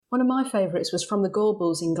One of my favourites was from the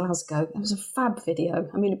Gorbals in Glasgow. That was a fab video.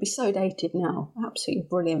 I mean, it'd be so dated now. Absolutely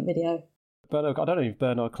brilliant video. Bernard, I don't know if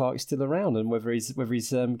Bernard Clark's still around and whether he's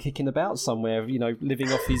kicking about somewhere,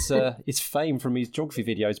 living off his fame from his geography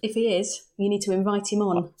videos. If he is, you need to invite him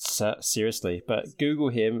on. Seriously, but Google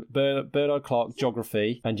him, Bernard Clark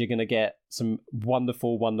geography, and you're going to get some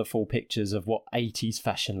wonderful, wonderful pictures of what 80s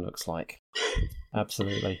fashion looks like.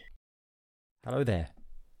 Absolutely. Hello there.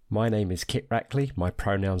 My name is Kit Rackley. My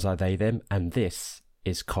pronouns are they, them, and this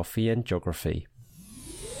is Coffee and Geography.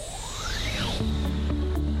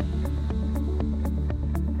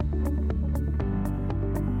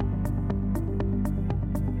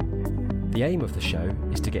 The aim of the show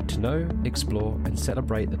is to get to know, explore and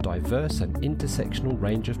celebrate the diverse and intersectional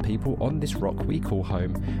range of people on this rock we call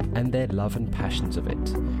home and their love and passions of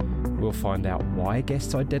it. We'll find out why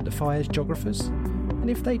guests identify as geographers, and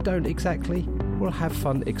if they don't exactly, we'll have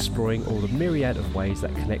fun exploring all the myriad of ways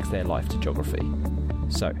that connects their life to geography.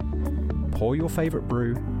 So, pour your favourite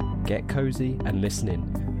brew, get cosy and listen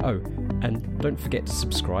in. Oh, and don't forget to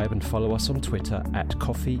subscribe and follow us on Twitter at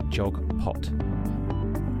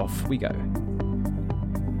CoffeeJogPot. Off we go.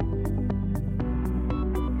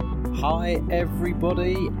 Hi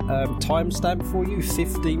everybody, timestamp for you,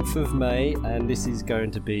 15th of May, and this is going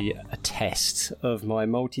to be a test of my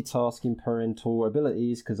multitasking parental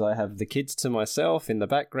abilities because I have the kids to myself in the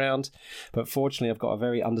background, but fortunately I've got a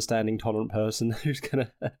very understanding, tolerant person who's gonna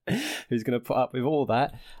put up with all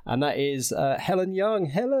that, and that is Helen Young.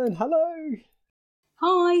 Helen, hello!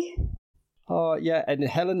 Hi! Yeah, and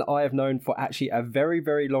Helen I have known for actually a very,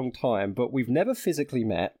 very long time, but we've never physically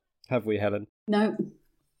met, have we, Helen? No.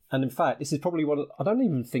 And in fact, this is probably I don't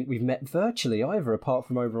even think we've met virtually either, apart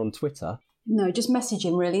from over on Twitter. No, just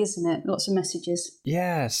messaging really, isn't it? Lots of messages.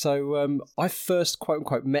 Yeah, so I first,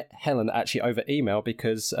 quote-unquote, met Helen actually over email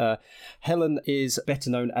because Helen is better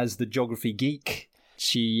known as the Geography Geek.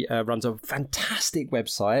 She runs a fantastic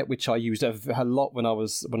website, which I used a lot when I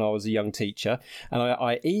was a young teacher. And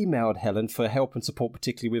I emailed Helen for help and support,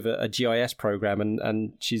 particularly with a GIS program.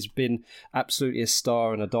 And she's been absolutely a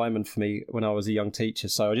star and a diamond for me when I was a young teacher.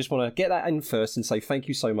 So I just want to get that in first and say thank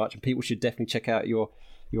you so much. And people should definitely check out your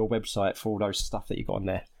website for all those stuff that you got on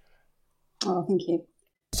there. Oh, thank you.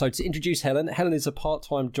 So to introduce Helen, Helen is a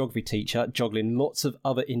part-time geography teacher, juggling lots of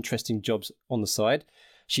other interesting jobs on the side.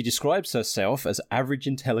 She describes herself as average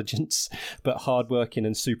intelligence, but hardworking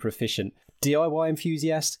and super efficient. DIY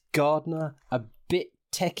enthusiast, gardener, a bit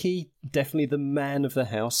techie, definitely the man of the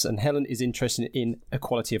house. And Helen is interested in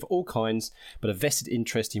equality of all kinds, but a vested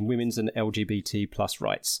interest in women's and LGBT plus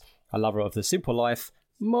rights. A lover of the simple life,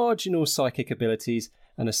 marginal psychic abilities,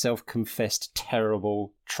 and a self-confessed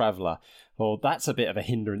terrible traveller. Well, that's a bit of a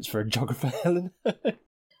hindrance for a geographer, Helen.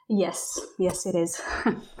 Yes, it is.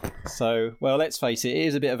 So, well, let's face it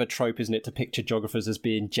is a bit of a trope, isn't it, to picture geographers as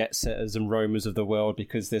being jet setters and roamers of the world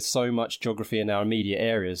because there's so much geography in our immediate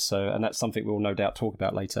areas. So, and that's something we'll no doubt talk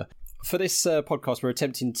about later. For this podcast, we're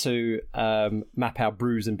attempting to map our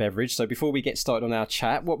brews and beverage. So before we get started on our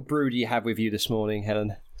chat, what brew do you have with you this morning,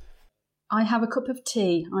 Helen? I have a cup of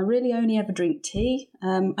tea. I really only ever drink tea.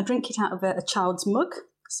 I drink it out of a child's mug.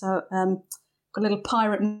 So got a little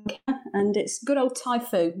pirate mug, and it's good old Thai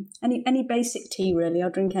fu. Any basic tea, really. I'll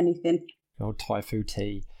drink anything. Old Thai fu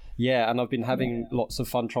tea. Yeah, and I've been having lots of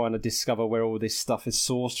fun trying to discover where all this stuff is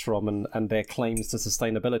sourced from and their claims to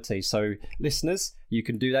sustainability. So, listeners, you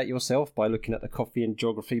can do that yourself by looking at the Coffee and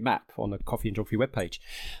Geography map on the Coffee and Geography webpage.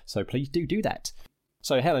 So please do that.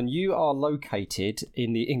 So, Helen, you are located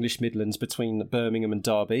in the English Midlands between Birmingham and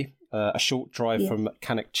Derby, a short drive from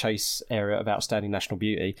Cannock Chase area of outstanding national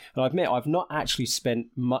beauty. And I admit, I've not actually spent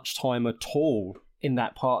much time at all in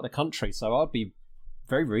that part of the country. So I'd be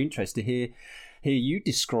very, very interested to hear you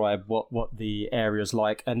describe what the area's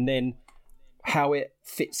like and then how it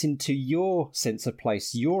fits into your sense of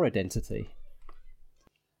place, your identity.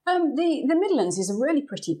 The Midlands is a really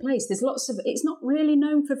pretty place. There's lots of, it's not really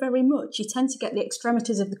known for very much. You tend to get the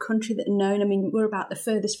extremities of the country that are known. I mean, we're about the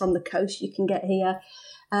furthest from the coast you can get here.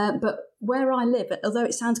 But where I live, although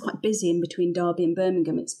it sounds quite busy in between Derby and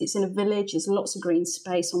Birmingham, it's in a village. There's lots of green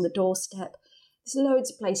space on the doorstep. There's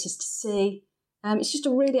loads of places to see. It's just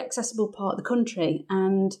a really accessible part of the country.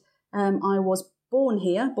 And I was born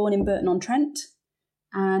in Burton-on-Trent.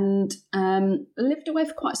 And lived away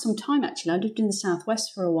for quite some time, actually. I lived in the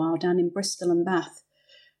southwest for a while, down in Bristol and Bath.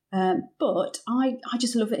 But I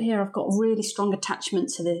just love it here. I've got a really strong attachment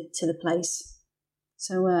to the place.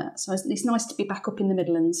 So it's nice to be back up in the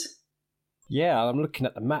Midlands. Yeah, I'm looking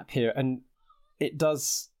at the map here, and it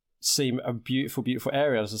does seem a beautiful, beautiful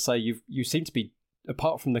area. As I say, you seem to be,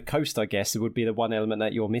 apart from the coast, I guess, it would be the one element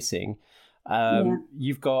that you're missing.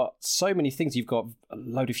 You've got so many things. You've got a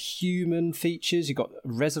load of human features. You've got a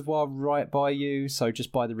reservoir right by you, so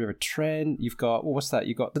just by the River Trent. You've got, what's that?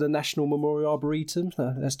 You've got the National Memorial Arboretum.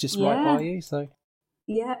 That's just right by you. So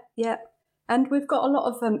yeah, and we've got a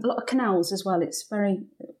lot of canals as well.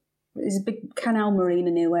 There's a big canal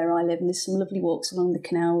marina near where I live, and there's some lovely walks along the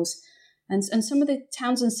canals. And some of the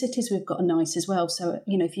towns and cities we've got are nice as well. So,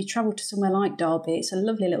 if you travel to somewhere like Derby, it's a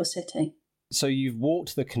lovely little city. So you've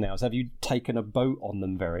walked the canals. Have you taken a boat on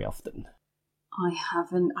them very often? I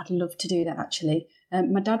haven't. I'd love to do that, actually.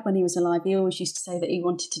 My dad, when he was alive, he always used to say that he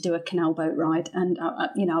wanted to do a canal boat ride. And, I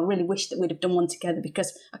really wish that we'd have done one together,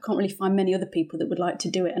 because I can't really find many other people that would like to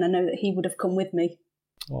do it. And I know that he would have come with me.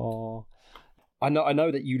 Oh, I know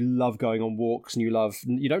that you love going on walks, and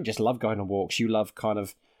you don't just love going on walks, you love kind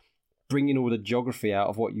of bringing all the geography out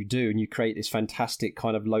of what you do, and you create this fantastic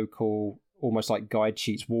kind of local, almost like guide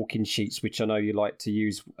sheets, walk-in sheets, which I know you like to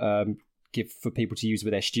use, give for people to use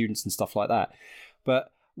with their students and stuff like that.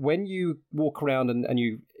 But when you walk around and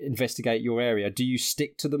you investigate your area, do you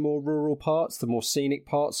stick to the more rural parts, the more scenic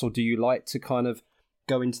parts, or do you like to kind of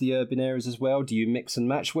go into the urban areas as well? Do you mix and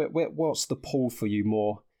match? What's the pull for you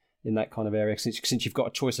more in that kind of area, since you've got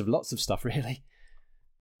a choice of lots of stuff, really?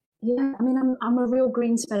 Yeah, I mean, I'm a real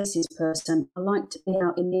green spaces person. I like to be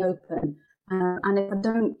out in the open. And if I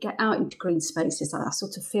don't get out into green spaces, I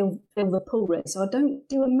sort of feel the pull, really. So I don't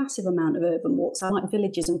do a massive amount of urban walks. I like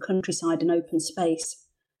villages and countryside and open space.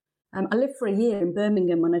 I lived for a year in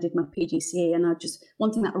Birmingham when I did my PGCE, and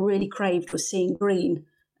one thing that I really craved was seeing green.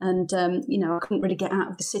 And, I couldn't really get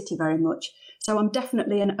out of the city very much. So I'm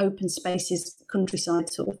definitely an open spaces, countryside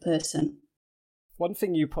sort of person. One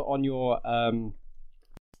thing you put on your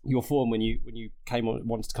form when you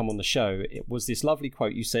wanted to come on the show, it was this lovely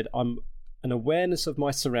quote. You said, "I'm an awareness of my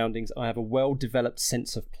surroundings. I have a well-developed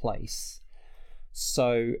sense of place."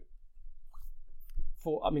 So,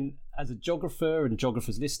 as a geographer and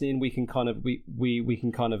geographers listening, we can kind of we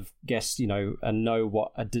can kind of guess, and know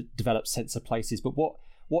what a developed sense of place is. But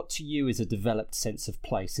what to you is a developed sense of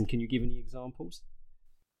place? And can you give any examples?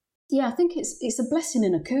 Yeah, I think it's a blessing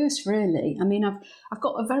and a curse, really. I mean, I've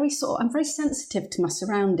got I'm very sensitive to my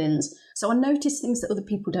surroundings, so I notice things that other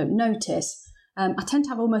people don't notice. I tend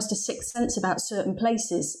to have almost a sixth sense about certain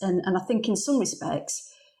places, and I think in some respects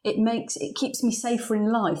it keeps me safer in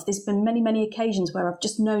life. There's been many, many occasions where I've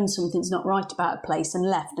just known something's not right about a place and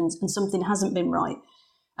left, and something hasn't been right,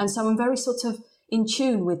 and so I'm very sort of in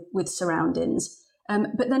tune with surroundings.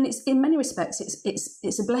 But then it's in many respects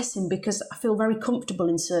it's a blessing, because I feel very comfortable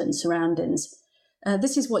in certain surroundings.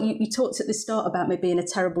 This is what you talked at the start about me being a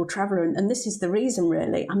terrible traveller, and this is the reason,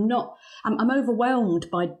 really. I'm overwhelmed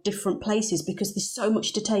by different places because there's so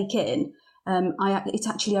much to take in. It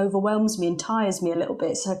actually overwhelms me and tires me a little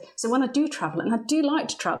bit. So when I do travel, and I do like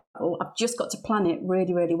to travel, I've just got to plan it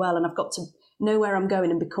really, really well, and I've got to know where I'm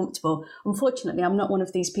going and be comfortable. Unfortunately, I'm not one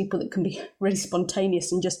of these people that can be really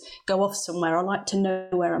spontaneous and just go off somewhere. I like to know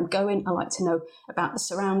where I'm going. I like to know about the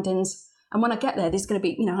surroundings. And when I get there, there's going to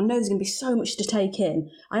be, I know there's going to be so much to take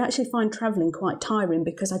in. I actually find travelling quite tiring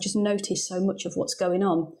because I just notice so much of what's going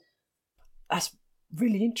on. That's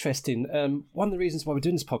really interesting. One of the reasons why we're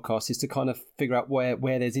doing this podcast is to kind of figure out where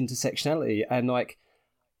there's intersectionality. And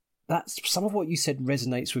that's some of what you said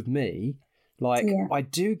resonates with me. I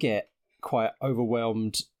do get quite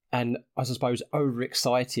overwhelmed and, I suppose,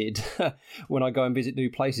 overexcited when I go and visit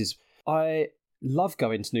new places. I love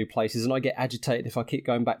going to new places, and I get agitated if I keep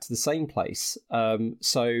going back to the same place.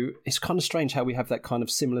 So it's kind of strange how we have that kind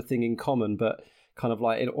of similar thing in common, but kind of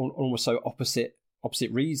like almost so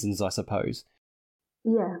opposite reasons, I suppose.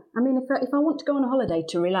 Yeah, I mean, if I want to go on a holiday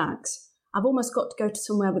to relax, I've almost got to go to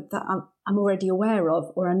somewhere that I'm already aware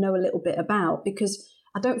of or I know a little bit about, because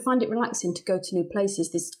I don't find it relaxing to go to new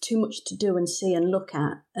places. There's too much to do and see and look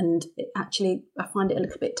at, and I find it a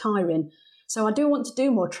little bit tiring. So I do want to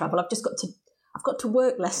do more travel. I've got to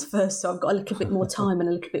work less first, so I've got a little bit more time and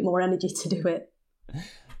a little bit more energy to do it.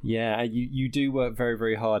 Yeah, you do work very,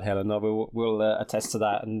 very hard, Helen. We'll attest to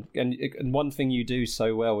that. And one thing you do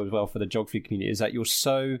so well as well for the geography community is that you're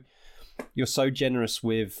so generous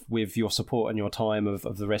with your support and your time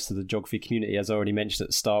of the rest of the geography community, as I already mentioned at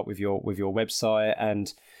the start, with your website,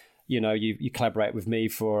 and you collaborate with me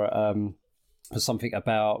for something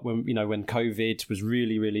about when COVID was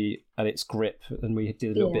really, really at its grip, and we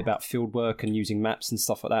did a little bit about field work and using maps and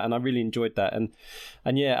stuff like that, and I really enjoyed that. And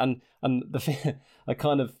the thing,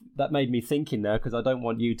 that made me thinking there, because I don't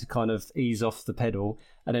want you to kind of ease off the pedal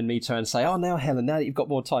and then me turn and say, "Oh, now Helen, now that you've got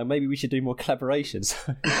more time, maybe we should do more collaborations."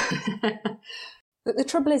 The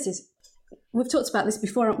trouble is we've talked about this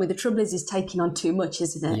before, haven't we? The trouble is taking on too much,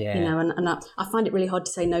 isn't it? Yeah. You know, and I find it really hard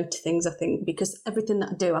to say no to things, I think, because everything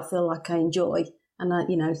that I do, I feel like I enjoy. And,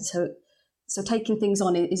 you know, so taking things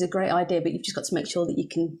on is a great idea, but you've just got to make sure that you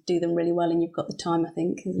can do them really well and you've got the time, I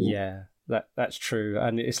think. Yeah, that's true.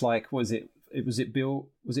 And it's like, was it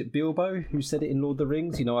Bilbo who said it in Lord of the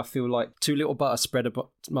Rings? You know, I feel like too little butter spread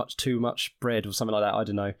too much bread or something like that. I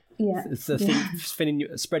don't know. Yeah. It's the thing,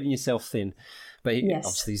 spreading yourself thin. But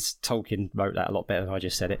obviously Tolkien wrote that a lot better than I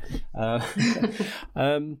just said it.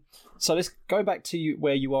 So let's go back to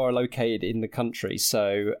where you are located in the country.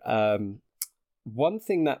 So one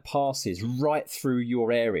thing that passes right through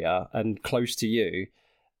your area and close to you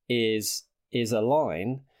is a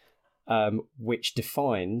line which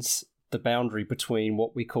defines the boundary between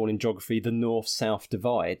what we call in geography the north-south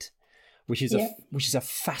divide, which is a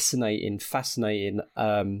fascinating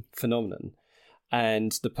phenomenon.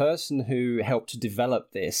 And the person who helped to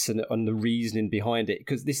develop this and the reasoning behind it,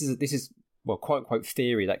 because this is well, quote unquote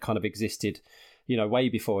theory that kind of existed, you know, way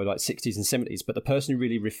before, like 60s and 70s. But the person who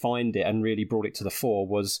really refined it and really brought it to the fore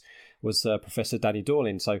was Professor Danny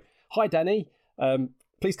Dorling. So, hi, Danny.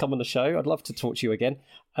 Please come on the show. I'd love to talk to you again.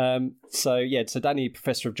 So Danny,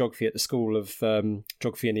 Professor of Geography at the School of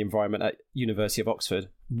Geography and the Environment at University of Oxford.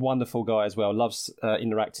 Wonderful guy as well. Loves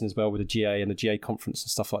interacting as well with the GA and the GA conference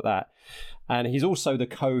and stuff like that. And he's also the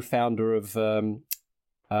co-founder of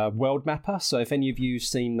World Mapper. So if any of you have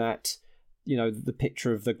seen that, you know, the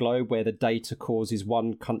picture of the globe where the data causes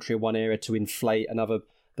one country or one area to inflate,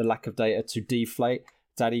 the lack of data to deflate.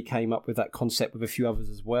 Danny came up with that concept with a few others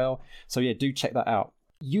as well. So yeah, do check that out.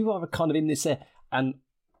 You are kind of in this there, and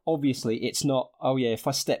obviously it's not, oh yeah, if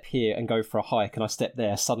I step here and go for a hike and I step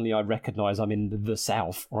there, suddenly I recognise I'm in the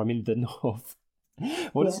south or I'm in the north.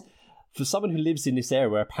 For someone who lives in this area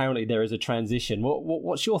where apparently there is a transition,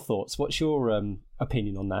 what's your thoughts? What's your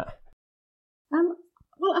opinion on that?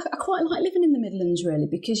 Well, I quite like living in the Midlands, really,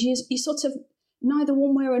 because you sort of neither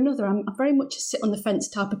one way or another. I'm very much a sit on the fence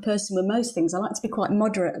type of person with most things. I like to be quite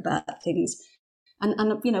moderate about things.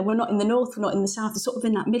 And you know, we're not in the north, we're not in the south, we're sort of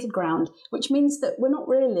in that middle ground, which means that we're not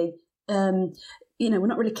really, we're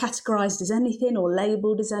not really categorised as anything or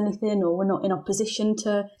labelled as anything, or we're not in opposition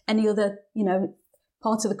to any other, you know,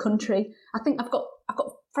 part of the country. I think I've got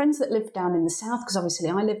friends that live down in the south, because obviously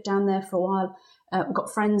I lived down there for a while. I've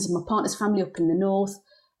got friends and my partner's family up in the north,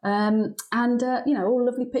 all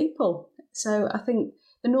lovely people. So I think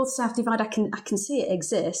the north-south divide, I can see it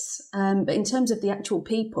exists, but in terms of the actual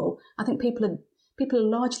people, I think people are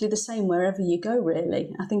largely the same wherever you go,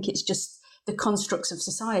 really. I think it's just the constructs of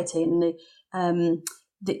society and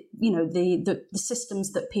the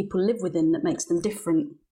systems that people live within that makes them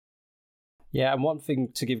different. Yeah, and one thing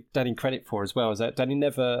to give Danny credit for as well is that Danny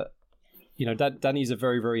never, you know, Danny's a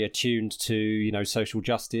very, very attuned to, you know, social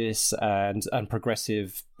justice and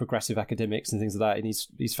progressive academics and things like that, and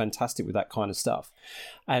he's fantastic with that kind of stuff.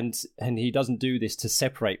 And he doesn't do this to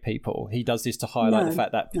separate people. He does this to highlight the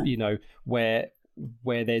fact that you know where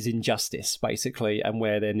there's injustice, basically, and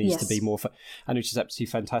where there needs to be more, and which is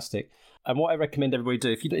absolutely fantastic. And what I recommend everybody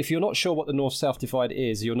do, if you're not sure what the north-south divide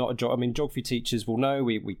is, you're not geography teachers will know,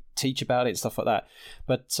 we teach about it and stuff like that.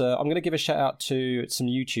 But I'm going to give a shout out to some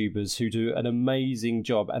YouTubers who do an amazing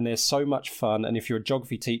job, and they're so much fun. And if you're a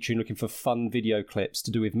geography teacher and looking for fun video clips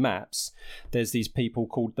to do with maps, there's these people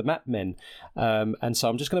called the Map Men. And so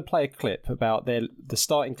I'm just going to play a clip about the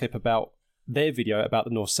starting clip about their video about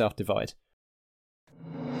the north-south divide.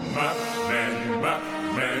 Map men, map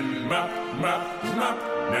men, map men.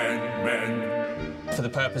 For the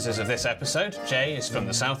purposes of this episode, Jay is from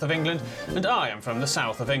the south of England and I am from the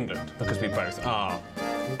south of England, because we both are.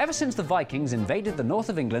 Ever since the Vikings invaded the north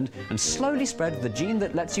of England and slowly spread the gene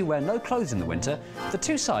that lets you wear no clothes in the winter, the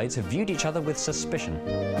two sides have viewed each other with suspicion.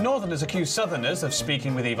 Northerners accuse Southerners of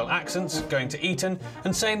speaking with evil accents, going to Eton,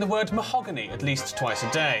 and saying the word mahogany at least twice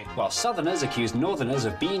a day. While Southerners accuse Northerners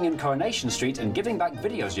of being in Coronation Street and giving back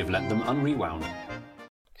videos you've lent them unrewound.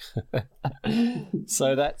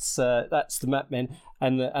 So that's the Map Men,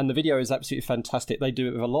 and the video is absolutely fantastic. They do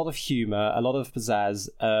it with a lot of humour, a lot of pizzazz,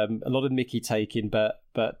 a lot of Mickey taking, but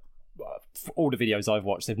for all the videos I've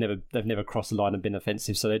watched, they've never crossed the line and been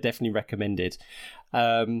offensive, so they're definitely recommended.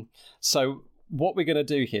 So what we're going to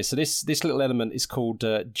do here, so this little element is called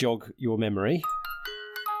Jog Your Memory.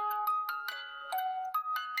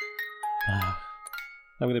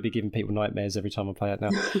 I'm going to be giving people nightmares every time I play it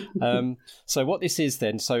now. So what this is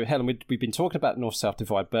then, so Helen, we've been talking about North-South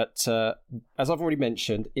divide, but as I've already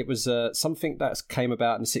mentioned, it was something that came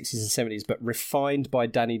about in the 60s and 70s, but refined by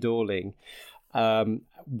Danny Dorling,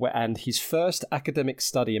 and his first academic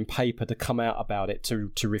study and paper to come out about it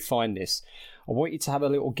to refine this I want you to have a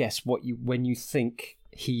little guess when you think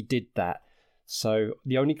he did that. So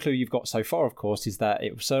the only clue you've got so far, of course, is that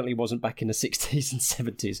it certainly wasn't back in the 60s and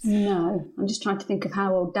 70s. No, I'm just trying to think of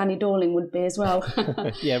how old Danny Dorling would be as well.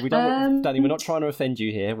 Yeah, we don't, Danny, we're not trying to offend you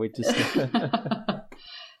here. We're just...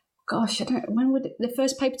 Gosh, when would the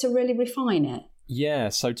first paper to really refine it? Yeah,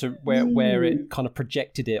 so to where it kind of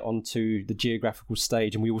projected it onto the geographical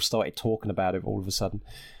stage and we all started talking about it all of a sudden.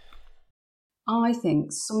 I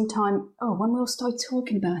think when we all started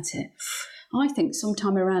talking about it, I think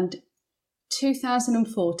sometime around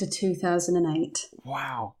 2004 to 2008.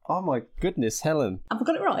 Wow. Oh my goodness, Helen. Have I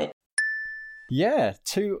got it right? Yeah,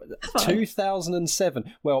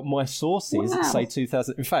 2007. Well, my sources say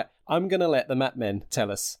 2000. In fact, I'm going to let the map men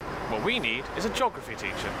tell us. What we need is a geography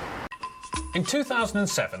teacher. In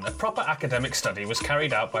 2007, a proper academic study was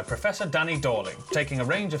carried out by Professor Danny Dorling, taking a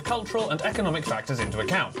range of cultural and economic factors into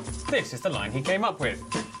account. This is the line he came up with.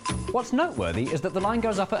 What's noteworthy is that the line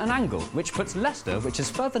goes up at an angle, which puts Leicester, which is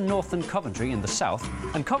further north than Coventry, in the south,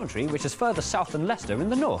 and Coventry, which is further south than Leicester, in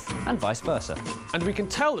the north, and vice versa. And we can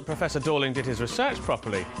tell that Professor Dorling did his research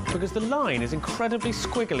properly, because the line is incredibly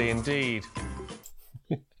squiggly indeed.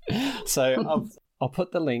 So I'll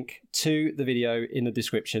put the link to the video in the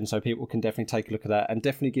description so people can definitely take a look at that and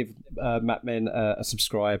definitely give Map Men a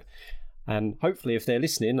subscribe. And hopefully if they're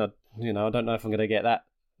listening, I don't know if I'm going to get that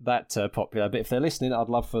popular, but if they're listening, I'd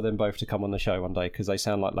love for them both to come on the show one day because they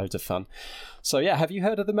sound like loads of fun. So yeah, have you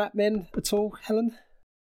heard of the Map Men at all, Helen?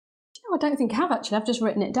 No, I don't think I have actually. I've just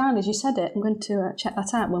written it down as you said it. I'm going to check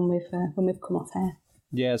that out when we've come off air.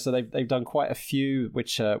 Yeah, so they've done quite a few,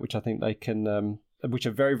 which I think they can, which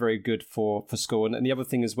are very, very good for school. And the other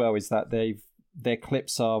thing as well is that their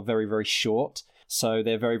clips are very, very short. So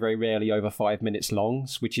they're very, very rarely over 5 minutes long,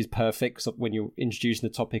 which is perfect when you're introducing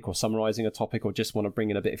a topic or summarising a topic or just want to bring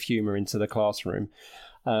in a bit of humour into the classroom.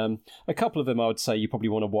 A couple of them I would say you probably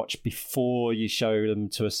want to watch before you show them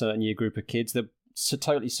to a certain year group of kids. They're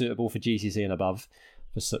totally suitable for GCSE and above,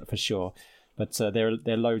 for sure. But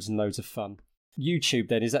they're loads and loads of fun. YouTube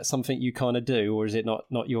then, is that something you kind of do or is it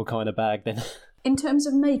not your kind of bag then? In terms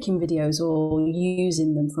of making videos or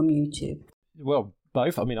using them from YouTube? Well,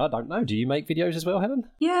 both. I mean, I don't know. Do you make videos as well, Helen?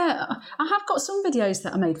 Yeah, I have got some videos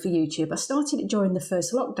that I made for YouTube. I started it during the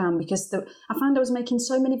first lockdown because I found I was making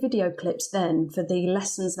so many video clips then for the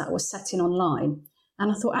lessons that I was setting online.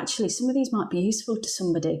 And I thought, actually, some of these might be useful to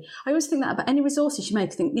somebody. I always think that about any resources you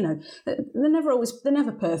make. I think, they're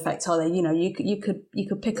never perfect, are they? You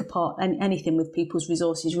could pick apart anything with people's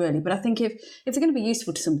resources, really. But I think if they're going to be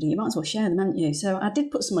useful to somebody, you might as well share them, haven't you? So I did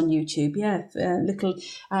put some on YouTube, little,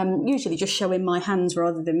 usually just showing my hands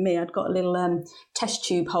rather than me. I'd got a little test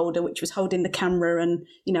tube holder, which was holding the camera, and,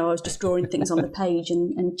 I was just drawing things on the page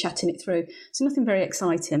and chatting it through. So nothing very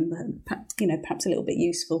exciting, but, perhaps a little bit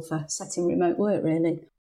useful for setting remote work, really.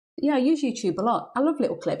 Yeah, I use YouTube a lot. I love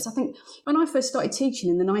little clips. I think when I first started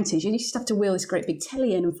teaching in the 90s, you used to have to wheel this great big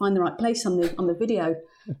telly in and find the right place on the video.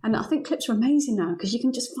 And I think clips are amazing now because you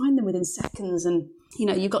can just find them within seconds. And,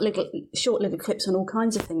 you've got short little clips on all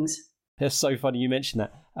kinds of things. It's so funny you mentioned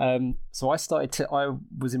that. So I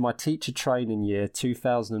was in my teacher training year,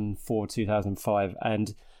 2004, 2005,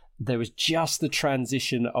 and there was just the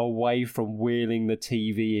transition away from wheeling the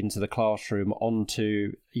TV into the classroom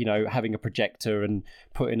onto, having a projector and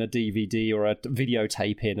putting a DVD or a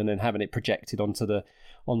videotape in and then having it projected onto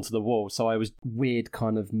the wall. So I was weird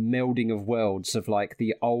kind of melding of worlds of like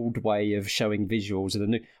the old way of showing visuals and the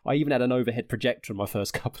new. I even had an overhead projector in my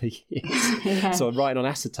first couple of years. Yeah. So I'm writing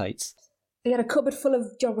on acetates. We had a cupboard full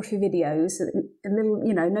of geography videos, a little,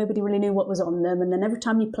 nobody really knew what was on them. And then every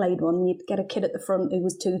time you played one, you'd get a kid at the front who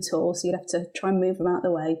was too tall, so you'd have to try and move them out of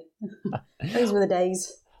the way. Those were the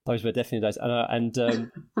days. Those were definitely days. And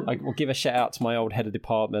I will give a shout out to my old head of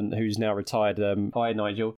department who's now retired. Hi,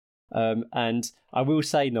 Nigel. And I will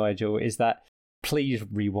say, Nigel, is that please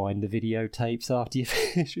rewind the videotapes after you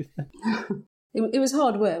finish with them. It was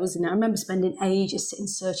hard work, wasn't it? I remember spending ages sitting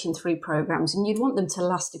searching through programmes, and you'd want them to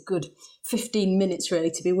last a good 15 minutes, really,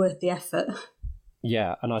 to be worth the effort.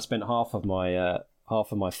 Yeah, and I spent half of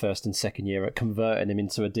my first and second year at converting them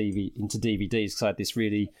into DVDs because I had this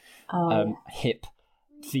really hip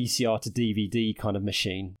VCR to DVD kind of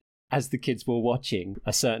machine. As the kids were watching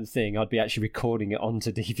a certain thing, I'd be actually recording it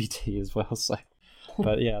onto DVD as well. So,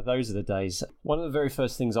 but yeah, those are the days. One of the very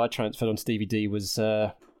first things I transferred onto DVD was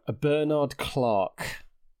a Bernard Clark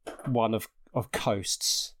one of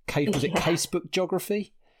Coasts. Was it Casebook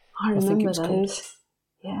Geography? I remember those.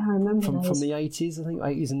 Yeah, I remember those. From the 80s, I think,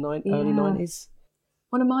 80s and early 90s.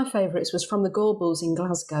 One of my favourites was from the Gorbals in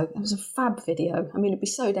Glasgow. It was a fab video. I mean, it'd be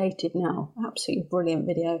so dated now. Absolutely brilliant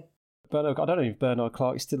video. Bernard, I don't know if Bernard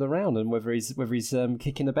Clark's still around and whether he's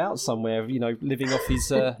kicking about somewhere, living off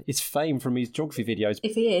his fame from his geography videos.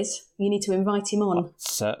 If he is, you need to invite him on.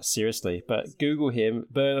 Seriously, but Google him,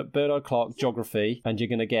 Bernard Clark geography, and you're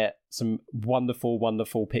going to get some wonderful,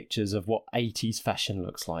 wonderful pictures of what 80s fashion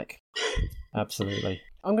looks like. Absolutely.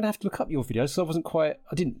 I'm going to have to look up your videos because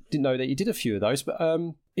I didn't know that you did a few of those. But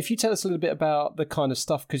if you tell us a little bit about the kind of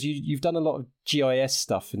stuff, because you've done a lot of GIS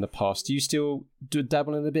stuff in the past. Do you still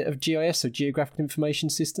dabble in a bit of GIS, so Geographic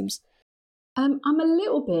Information Systems? I'm a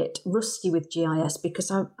little bit rusty with GIS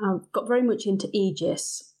because I've got very much into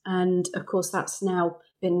Aegis, and of course that's now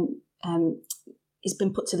been it's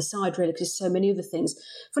been put to the side really because there's so many other things.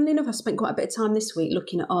 Funnily enough, I've spent quite a bit of time this week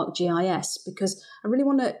looking at ArcGIS because I really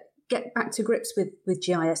want to get back to grips with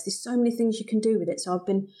GIS. There's so many things you can do with it. So I've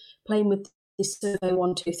been playing with this Survey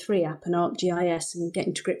 123 app and ArcGIS and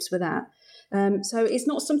getting to grips with that. So it's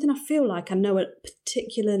not something I feel like I know a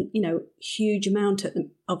particular, huge amount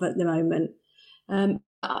of at the moment. I'm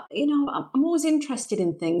always interested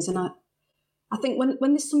in things, and I think when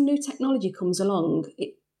there's some new technology comes along,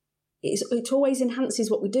 it always enhances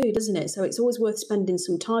what we do, doesn't it? So it's always worth spending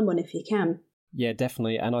some time on if you can. Yeah,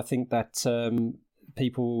 definitely. And I think that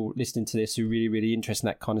people listening to this who are really, really interested in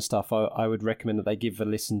that kind of stuff, I would recommend that they give a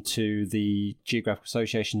listen to the Geographical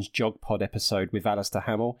Association's JogPod episode with Alistair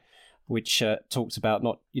Hamill, which talks about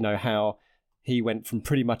how he went from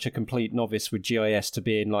pretty much a complete novice with GIS to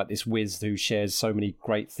being like this whiz who shares so many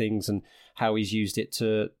great things, and how he's used it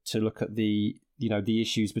to look at the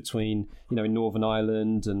issues between in Northern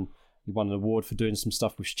Ireland, and he won an award for doing some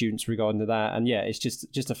stuff with students regarding to that. And yeah, it's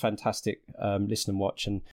just a fantastic listen and watch.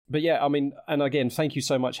 But yeah, I mean, and again, thank you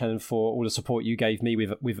so much, Helen, for all the support you gave me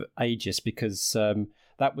with Aegis, because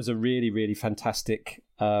that was a really, really fantastic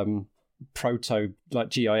proto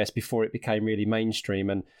GIS before it became really mainstream,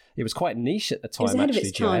 and it was quite niche at the time. It was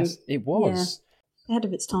ahead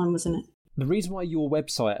of its time, wasn't it? The reason why your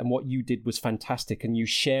website and what you did was fantastic, and you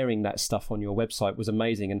sharing that stuff on your website was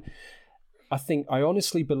amazing. And I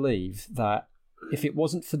honestly believe that if it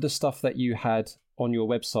wasn't for the stuff that you had on your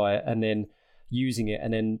website and then using it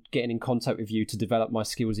and then getting in contact with you to develop my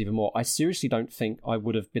skills even more, I seriously don't think I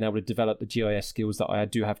would have been able to develop the GIS skills that I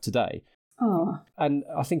do have today. Oh. And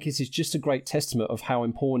I think this is just a great testament of how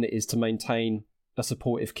important it is to maintain a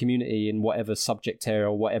supportive community in whatever subject area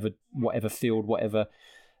or whatever field, whatever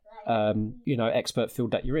expert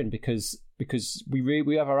field that you're in, because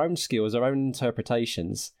we have our own skills, our own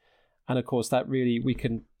interpretations, and of course that really we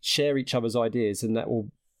can share each other's ideas, and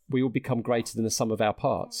we will become greater than the sum of our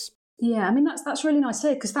parts. Yeah, I mean that's really nice to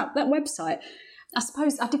hear, because that website, I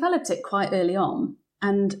suppose I developed it quite early on,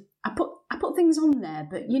 and I put things on there,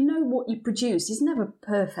 but what you produce is never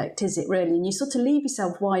perfect, is it really? And you sort of leave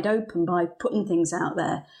yourself wide open by putting things out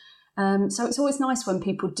there. So it's always nice when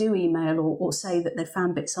people do email or say that they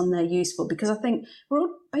found bits on there useful, because I think we're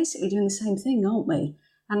all basically doing the same thing, aren't we?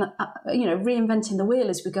 And, reinventing the wheel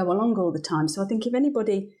as we go along all the time. So I think if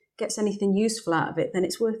anybody gets anything useful out of it, then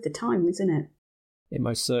it's worth the time, isn't it? It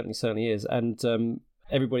most certainly is. And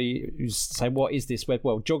everybody who's saying, what is this web?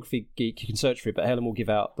 Well, Geography Geek, you can search for it, but Helen will give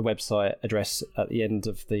out the website address at the end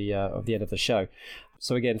of the show.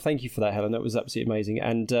 So again, thank you for that, Helen. That was absolutely amazing.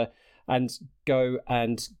 And go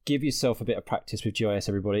and give yourself a bit of practice with GIS,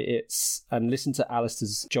 everybody. And listen to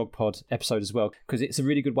Alistair's JogPod episode as well, because it's a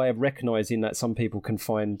really good way of recognising that some people can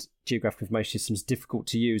find geographic information systems difficult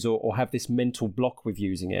to use or have this mental block with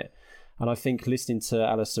using it. And I think listening to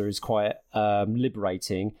Alistair is quite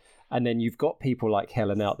liberating. And then you've got people like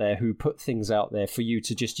Helen out there who put things out there for you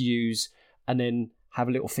to just use and then have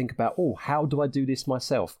a little think about, how do I do this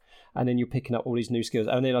myself? And then you're picking up all these new skills.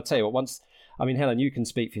 And then I'll tell you what, Helen, you can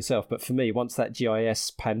speak for yourself, but for me, once that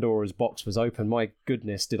GIS Pandora's box was open, my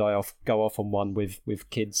goodness, did I go off on one with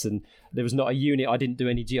kids. And there was not a unit I didn't do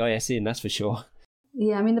any GIS in, that's for sure.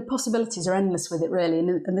 Yeah, I mean, the possibilities are endless with it, really.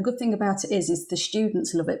 And the good thing about it is the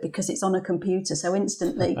students love it because it's on a computer. So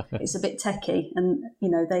instantly it's a bit techie, and,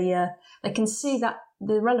 they can see that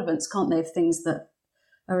the relevance, can't they, of things that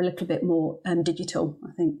are a little bit more digital,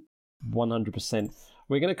 I think. 100%.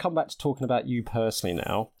 We're going to come back to talking about you personally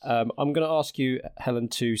now. I'm going to ask you, Helen,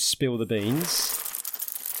 to spill the beans.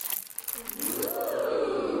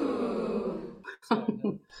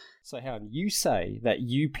 So, Helen, you say that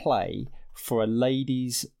you play for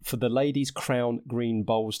the ladies' Crown Green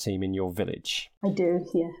Bowls team in your village. I do,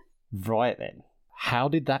 yeah. Right then. How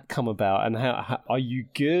did that come about, and how are you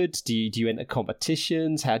good? Do you enter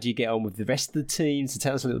competitions? How do you get on with the rest of the teams? So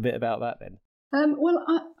tell us a little bit about that then. Well,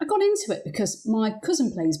 I got into it because my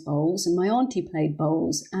cousin plays bowls and my auntie played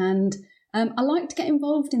bowls, and I like to get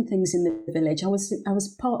involved in things in the village. I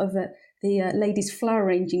was part of ladies' flower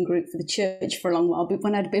arranging group for the church for a long while, but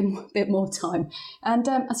when I had a bit more time. And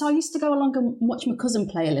so I used to go along and watch my cousin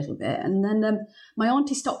play a little bit. And then my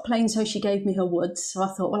auntie stopped playing, so she gave me her woods. So I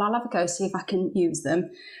thought, well, I'll have a go, see if I can use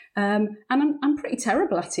them. And I'm pretty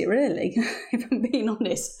terrible at it, really, if I'm being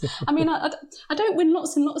honest. I mean, I don't win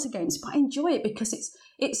lots and lots of games, but I enjoy it because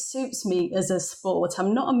it suits me as a sport.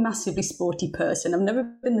 I'm not a massively sporty person. I've never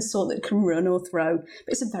been the sort that can run or throw, but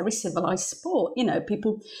it's a very civilised sport. You know,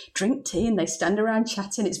 people drink tea and they stand around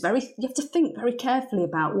chatting. You have to think very carefully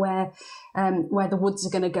about where the woods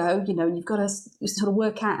are going to go. You know, you've got to sort of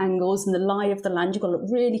work out angles and the lie of the land. You've got to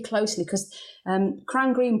look really closely because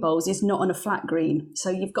Crown Green Bowls is not on a flat green.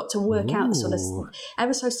 So you've got to work out the sort of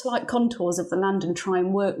ever so slight contours of the land and try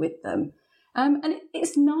and work with them. And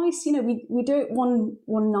it's nice, you know, we do it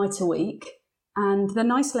one night a week, and they're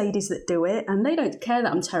nice ladies that do it, and they don't care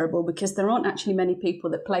that I'm terrible because there aren't actually many people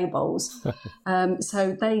that play bowls.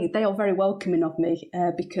 So they are very welcoming of me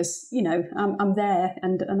because, you know, I'm there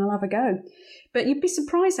and I'll have a go. But you'd be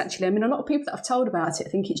surprised, actually. I mean, a lot of people that I've told about it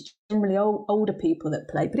think it's generally older people that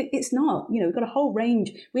play, but it's not. You know, we've got a whole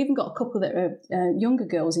range. We even got a couple that are younger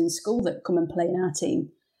girls in school that come and play in our team.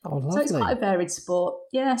 Oh, lovely. So it's quite a varied sport.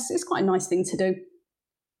 Yes, it's quite a nice thing to do.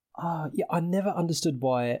 Yeah, I never understood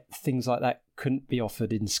why things like that couldn't be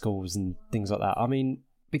offered in schools and things like that. I mean,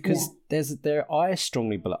 because I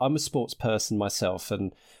strongly believe, I'm a sports person myself,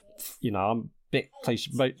 and, you know, I'm bit close,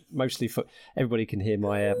 mostly for everybody can hear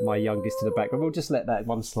my youngest in the background. We'll just let that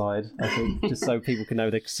one slide, I think, just so people can know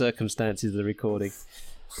the circumstances of the recording.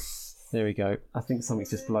 There we go. I think something's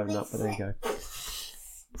just blown up, but there you go.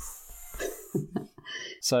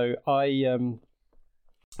 So I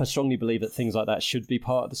strongly believe that things like that should be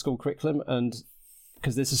part of the school curriculum, and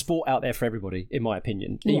because there's a sport out there for everybody, in my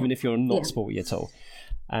opinion, even if you're not sporty at all.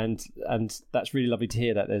 And that's really lovely to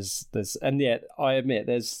hear that there's and yet I admit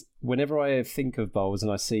whenever I think of bowls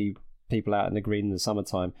and I see people out in the green in the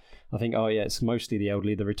summertime, I think, oh yeah, it's mostly the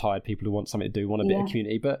elderly, the retired people who want something to do, want a bit of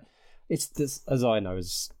community. But it's this, as I know,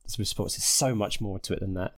 as with sports, there's so much more to it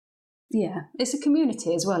than that. Yeah, it's a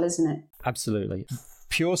community as well, isn't it? Absolutely.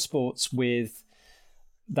 Pure sports with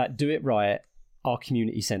that do it right are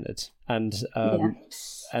community centred, and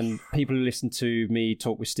people who listen to me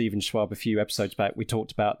talk with Stephen Schwab a few episodes back, we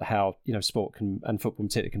talked about how, you know, sport and football in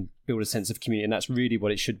particular can build a sense of community, and that's really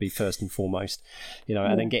what it should be first and foremost, you know.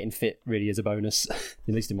 And then getting fit really is a bonus,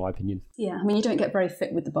 at least in my opinion. Yeah, I mean, you don't get very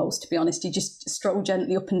fit with the bowls, to be honest. You just stroll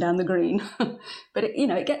gently up and down the green, but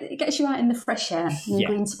it gets you out in the fresh air, in the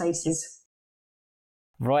green spaces.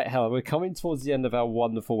 Right, Helen, we're coming towards the end of our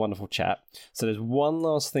wonderful, wonderful chat. So there's one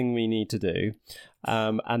last thing we need to do,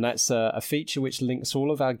 and that's a feature which links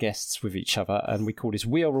all of our guests with each other, and we call this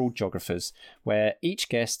We Are All Geographers, where each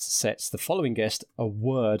guest sets the following guest a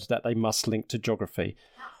word that they must link to geography.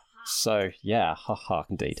 So, yeah,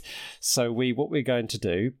 indeed. So what we're going to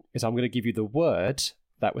do is I'm going to give you the word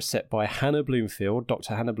that was set by Hannah Bloomfield,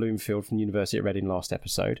 Dr. Hannah Bloomfield from the University of Reading last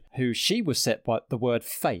episode, she was set by the word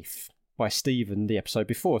faith by Stephen the episode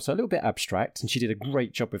before. So a little bit abstract, and she did a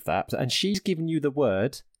great job with that. And she's given you the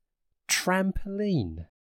word trampoline.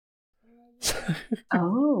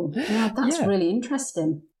 Oh, yeah, that's really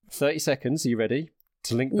interesting. 30 seconds, are you ready?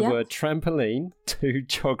 To link the word trampoline to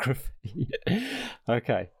geography.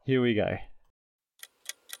 Okay, here we go.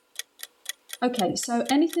 Okay, so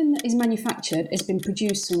anything that is manufactured has been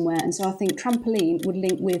produced somewhere, and so I think trampoline would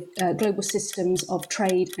link with global systems of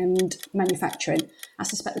trade and manufacturing. I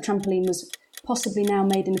suspect the trampoline was possibly now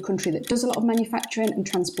made in a country that does a lot of manufacturing and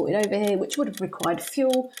transported over here, which would have required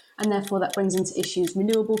fuel, and therefore that brings into issues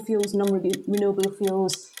renewable fuels, non-renewable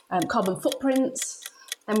fuels, carbon footprints.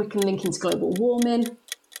 Then we can link into global warming.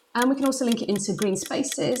 And we can also link it into green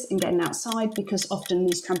spaces and getting outside, because often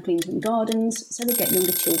these trampolines are in gardens, so they get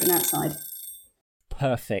younger children outside.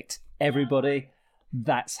 Perfect. Everybody,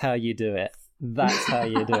 that's how you do it. That's how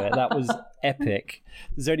you do it. That was epic.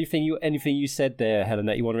 Is there anything you said there, Helen,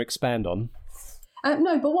 that you want to expand on?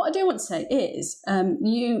 No, but what I do want to say is I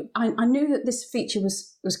knew that this feature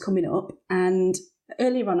was coming up, and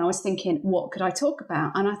earlier on I was thinking, what could I talk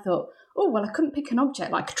about? And I thought, I couldn't pick an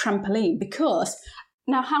object like a trampoline, because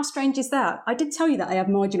now how strange is that? I did tell you that I have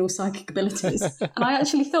marginal psychic abilities, and I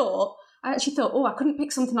actually thought, I couldn't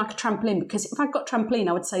pick something like a trampoline, because if I'd got trampoline,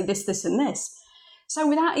 I would say this, this, and this. So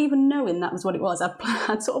without even knowing that was what it was,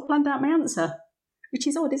 I'd sort of planned out my answer, which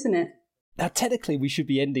is odd, isn't it? Now, technically, we should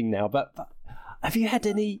be ending now, but have you had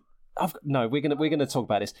any? No, we're gonna talk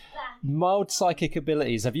about this. Mild psychic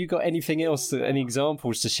abilities. Have you got anything else? Any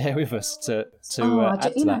examples to share with us to add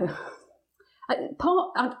to that?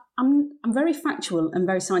 I'm very factual and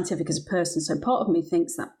very scientific as a person, so part of me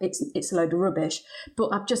thinks that it's a load of rubbish. But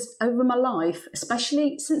I've just, over my life,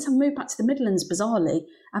 especially since I've moved back to the Midlands, bizarrely,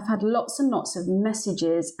 I've had lots and lots of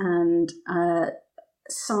messages and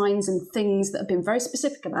signs and things that have been very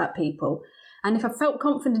specific about people. And if I felt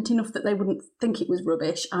confident enough that they wouldn't think it was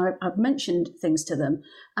rubbish, I've mentioned things to them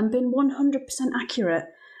and been 100% accurate.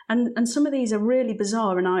 And some of these are really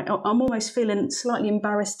bizarre, and I'm almost feeling slightly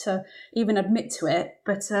embarrassed to even admit to it.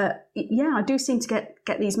 But I do seem to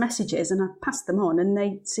get these messages, and I pass them on, and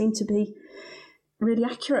they seem to be really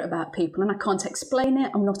accurate about people. And I can't explain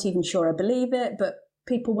it. I'm not even sure I believe it. But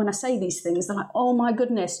people, when I say these things, they're like, "Oh my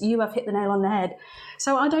goodness, you have hit the nail on the head."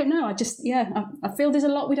 So I don't know. I feel there's a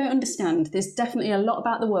lot we don't understand. There's definitely a lot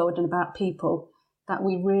about the world and about people that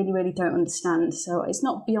we really, really don't understand. So it's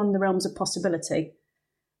not beyond the realms of possibility,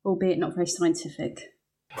 albeit not very scientific.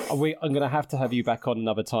 I'm going to have you back on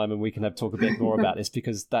another time, and we can talk a bit more about this,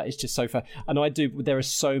 because that is just so fun. And there are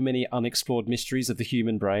so many unexplored mysteries of the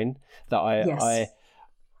human brain that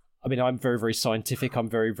I mean, I'm very, very scientific. I'm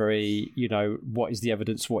very, very, what is the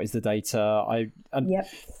evidence? What is the data?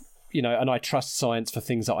 And I trust science for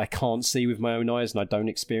things that I can't see with my own eyes and I don't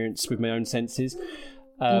experience with my own senses.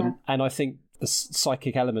 And I think the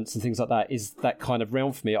psychic elements and things like that is that kind of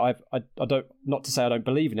realm for me. I don't, not to say I don't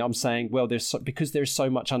believe in it. I'm saying, well, because there's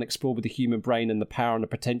so much unexplored with the human brain and the power and the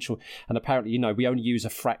potential, and apparently, we only use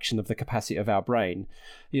a fraction of the capacity of our brain,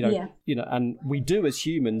 and we do as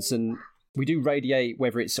humans, and we do radiate,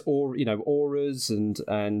 whether it's auras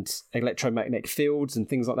and electromagnetic fields and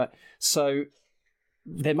things like that. So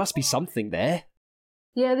there must be something there.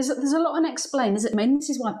 Yeah, there's a lot unexplained, isn't it? I mean, this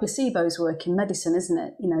is why placebos work in medicine, isn't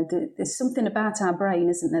it? There's something about our brain,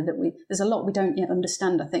 isn't there, that there's a lot we don't yet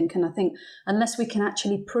understand, I think. And I think unless we can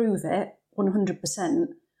actually prove it 100%,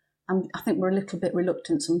 I think we're a little bit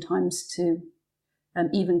reluctant sometimes to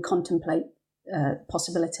even contemplate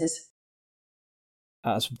possibilities.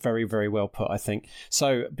 That's very, very well put, I think.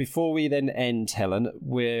 So before we then end, Helen,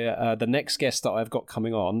 we're the next guest that I've got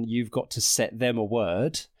coming on, you've got to set them a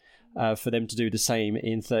word for them to do the same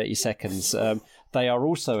in 30 seconds. They are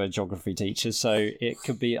also a geography teacher, so it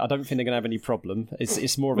could be, I don't think they're going to have any problem.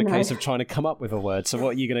 It's more of a case of trying to come up with a word. So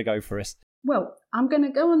what are you going to go for us? Well, I'm going to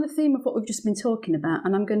go on the theme of what we've just been talking about,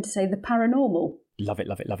 and I'm going to say the paranormal. Love it,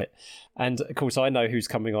 love it, love it. And of course, I know who's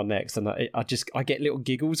coming on next, and I get little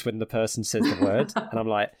giggles when the person says the word, and I'm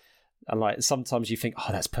like, sometimes you think,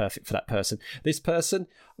 oh, that's perfect for that person. This person,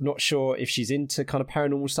 I'm not sure if she's into kind of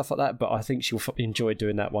paranormal stuff like that, but I think she'll enjoy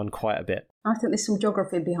doing that one quite a bit. I think there's some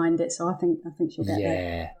geography behind it, so I think she'll get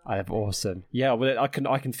there. Yeah, awesome. Yeah, well, I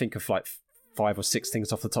can think of like 5 or 6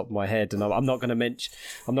 things off the top of my head, and I'm not going to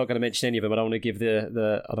mention any of them. I don't want to give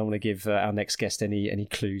I don't want to give our next guest any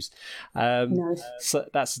clues. No. So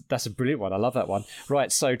that's a brilliant one. I love that one.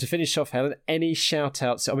 Right. So to finish off, Helen, any shout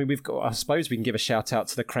outs? I mean, I suppose we can give a shout out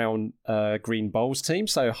to the Crown Green Bowls team.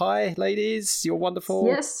 So hi, ladies, you're wonderful.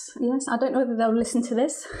 Yes. I don't know whether they'll listen to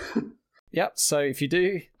this. Yep. So if you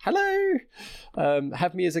do, hello,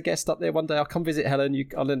 have me as a guest up there one day. I'll come visit Helen. You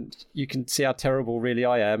can see how terrible really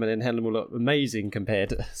I am, and then Helen will look amazing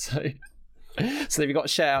compared. So we've got a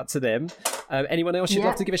shout out to them. Anyone else you'd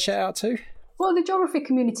love to give a shout out to? Well, the geography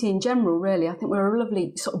community in general, really. I think we're a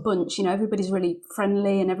lovely sort of bunch. Everybody's really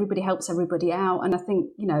friendly and everybody helps everybody out. And I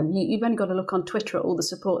think, you've only got to look on Twitter at all the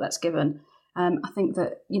support that's given. I think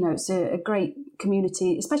that, it's a great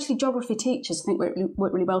community, especially geography teachers. I think we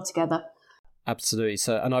work really well together. Absolutely.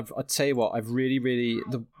 So, and I tell you what, I've really,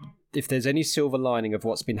 if there's any silver lining of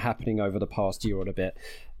what's been happening over the past year or a bit,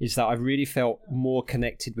 is that I've really felt more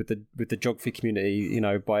connected with the geography community,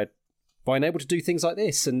 by being able to do things like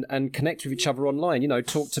this and connect with each other online,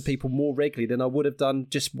 talk to people more regularly than I would have done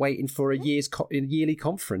just waiting for a yearly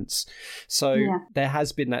conference. So there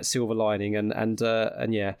has been that silver lining, and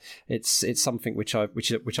yeah, it's something which I've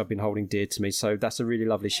been holding dear to me. So that's a really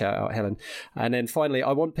lovely shout out, Helen. And then finally,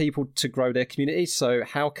 I want people to grow their community. So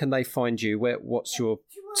how can they find you? What's your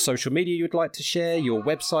social media you'd like to share? Your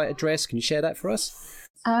website address? Can you share that for us?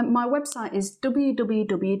 My website is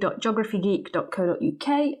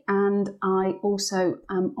www.geographygeek.co.uk, and I also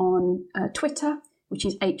am on Twitter, which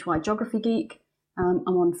is HYGeographyGeek. I'm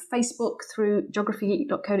on Facebook through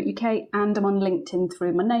geographygeek.co.uk, and I'm on LinkedIn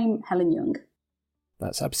through my name, Helen Young.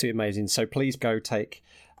 That's absolutely amazing. So please go take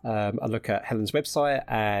a look at Helen's website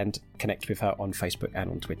and connect with her on Facebook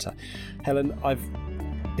and on Twitter. Helen,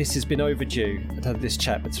 this has been overdue to have this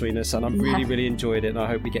chat between us, and I've really, really enjoyed it, and I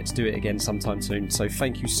hope we get to do it again sometime soon. So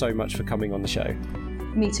thank you so much for coming on the show.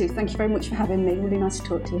 Me too. Thank you very much for having me. Really nice to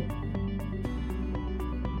talk to you.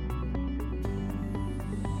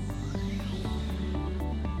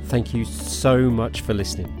 Thank you so much for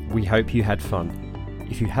listening. We hope you had fun.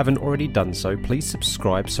 If you haven't already done so, please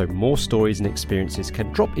subscribe so more stories and experiences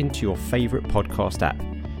can drop into your favourite podcast app.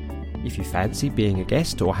 If you fancy being a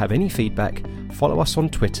guest or have any feedback, follow us on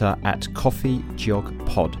Twitter at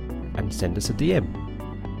CoffeeJogPod and send us a DM.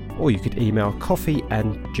 Or you could email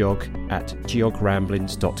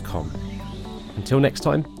coffeeandjog@geogramblings.com. Until next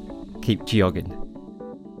time, keep geogging.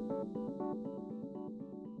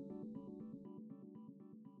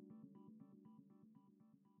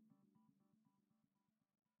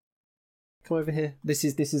 Come over here. This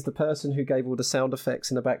is the person who gave all the sound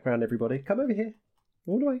effects in the background, everybody. Come over here.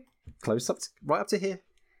 All the way. Close up, right up to here.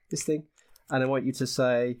 This thing. And I want you to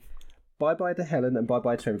say bye-bye to Helen and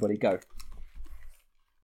bye-bye to everybody. Go.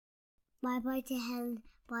 Bye-bye to Helen.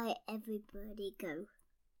 Bye, everybody. Go.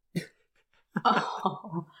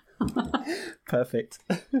 Oh. Perfect.